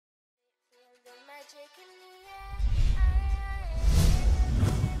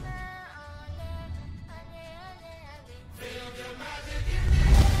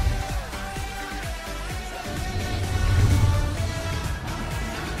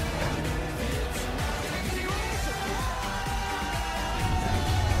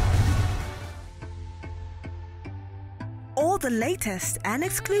All the latest and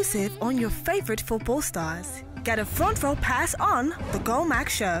exclusive on your favorite football stars. Get a front row pass on the GoalMac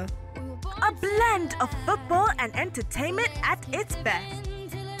show. A blend of football and entertainment at its best.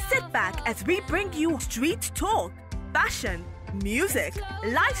 Sit back as we bring you street talk, fashion, music,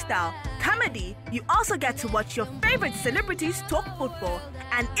 lifestyle, comedy. You also get to watch your favorite celebrities talk football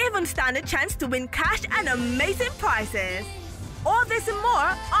and even stand a chance to win cash and amazing prizes. All this and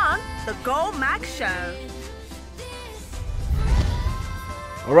more on the GoalMac show.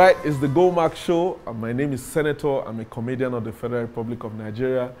 All right, it's the GoalMac show. My name is Senator. I'm a comedian of the Federal Republic of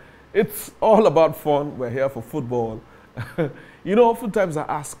Nigeria. It's all about fun. We're here for football. You know, oftentimes I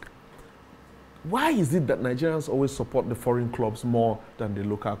ask, why is it that Nigerians always support the foreign clubs more than the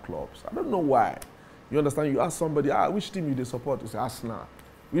local clubs? I don't know why. You understand? You ask somebody, which team you support? You say Arsenal.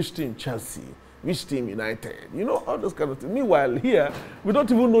 Which team? Chelsea. Which team? United. You know, all those kind of things. Meanwhile, here, we don't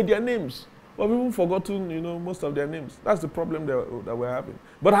even know their names. But we've even forgotten, you know, most of their names. That's the problem that we're having.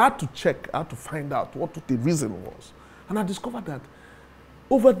 But I had to check, I had to find out what the reason was. And I discovered that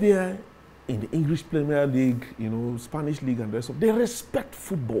over there in the English Premier League, you know, Spanish League and the rest of, they respect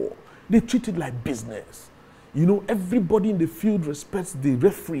football. They treat it like business. You know, everybody in the field respects the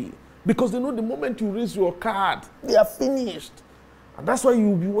referee because they know the moment you raise your card, they are finished. And that's why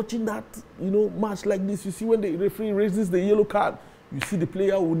you'll be watching that, you know, match like this. You see when the referee raises the yellow card, you see the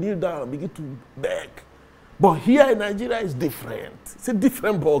player will kneel down and begin to beg. But here in Nigeria, it's different. It's a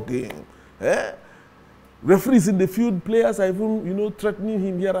different ball game. Referees in the field, players are even, you know, threatening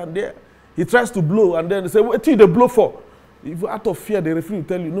him here and there. He tries to blow, and then they say, what do they blow for? If out of fear, the referee will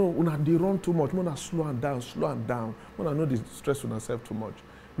tell you, no, they run too much. Slow and down. I know they stress on themselves too much.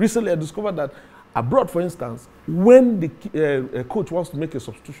 Recently, I discovered that abroad, for instance, when the coach wants to make a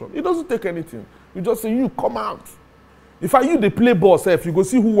substitution, he doesn't take anything. You just say, you come out. If you they play ball, if you go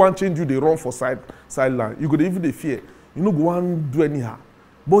see who want change you, they run for sideline. You go even the fear. You know go and do anyhow.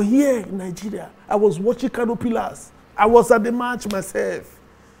 But here in Nigeria, I was watching Canopilas. I was at the match myself.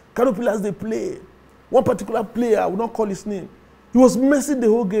 Canopilas they play. One particular player, I will not call his name. He was messing the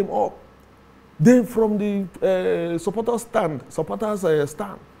whole game up. Then from the supporters stand,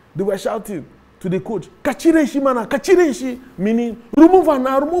 they were shouting to the coach, "Kachireshi mana, kachireshi," meaning remove her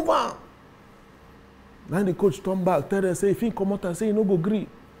now, remove her. Then the coach turned back, tell them, say, if he come out and say, you no go agree.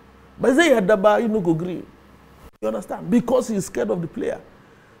 But say, you no go agree. You understand? Because he's scared of the player.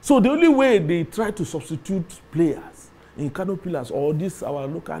 So the only way they try to substitute players in Canopilas or this, our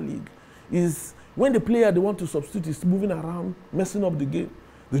local league, is when the player they want to substitute is moving around, messing up the game.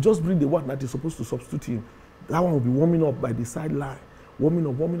 They just bring the one that is supposed to substitute him. That one will be warming up by the sideline. Warming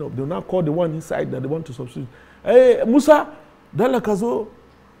up. They'll now call the one inside that they want to substitute. Hey, Musa, Dalakazo,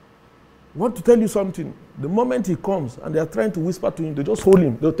 want to tell you something. The moment he comes and they are trying to whisper to him, they just hold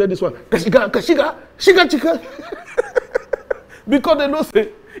him. They'll tell this one, Kashiga. Because they know,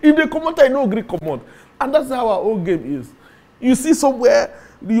 say, if they come out, I know agree come out. And that's how our own game is. You see somewhere,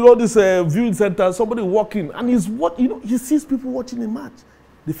 you know, this viewing center, somebody walking, and he sees people watching a match.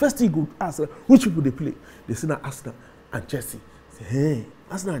 The first thing he would ask, which people they play? They say, Arsenal and Chelsea. Say, hey,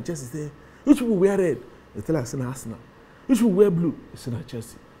 Arsenal and Chelsea. Say, which people wear red? They tell us, Arsenal. Which people wear blue? They say,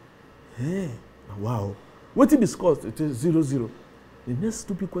 Chelsea. Hey, wow. What he discussed, it is 0-0. The next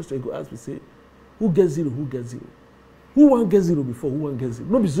stupid question you go ask me, say, who gets 0, who gets 0? Who won't get 0 before, who won't get 0?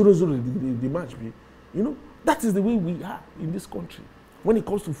 Not be 0-0 the match be. You know, that is the way we are in this country when it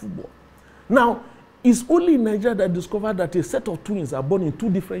comes to football. Now, it's only in Nigeria that discovered that a set of twins are born in 2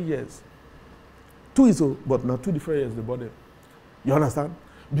 different years. But now 2 different years they born them. You understand?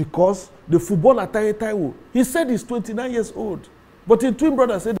 Because the footballer Taye Taiwo, he said he's 29 years old. But his twin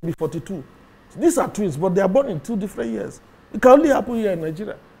brother said he'll be 42. So these are twins, but they are born in 2 different years. It can only happen here in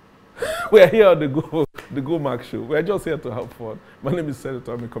Nigeria. We are here on the GoalMac show. We are just here to have fun. My name is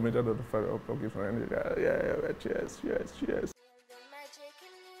Senator. I'm a comedian of the Federal Republic of Nigeria. Yeah, cheers.